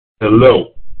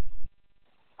Hello.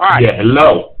 All right. Yeah,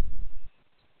 hello.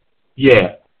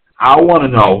 Yeah, I want to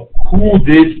know who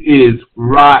this is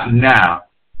right now.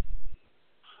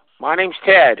 My name's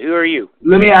Ted. Who are you?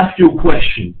 Let me ask you a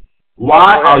question.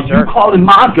 Why Go are ahead, you sir. calling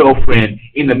my girlfriend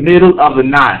in the middle of the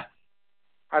night?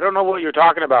 I don't know what you're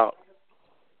talking about.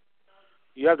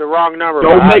 You have the wrong number.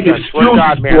 Don't make I swear to excuses,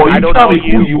 God, man. boy. I You don't tell know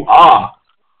me who you are.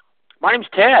 My name's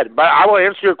Ted, but I will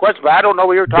answer your question, but I don't know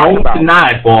what you're talking Don't about. deny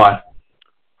it, boy.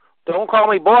 Don't call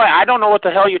me boy. I don't know what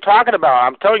the hell you're talking about.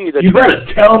 I'm telling you the You truth.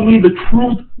 better tell me the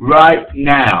truth right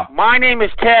now. My name is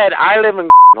Ted. I live in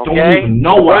okay? Don't even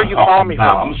know Where what you I'm call talking me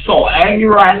about. from? I'm so angry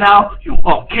right now. You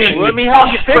are getting Let me me help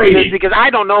you fix this frustrated. because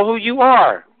I don't know who you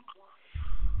are.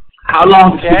 How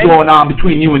long has this Okay? been going on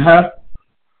between you and her?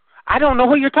 I don't know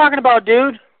who you're talking about,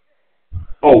 dude.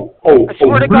 Oh, I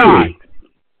swear to God. really?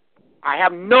 I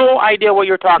have no idea what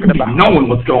you're talking You be about. knowing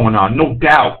what's going on, no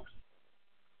doubt.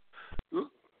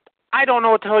 I don't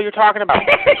know what the hell you're talking about.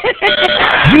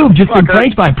 You've just been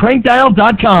pranked by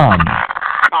Prankdial.com.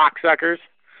 Cocksuckers.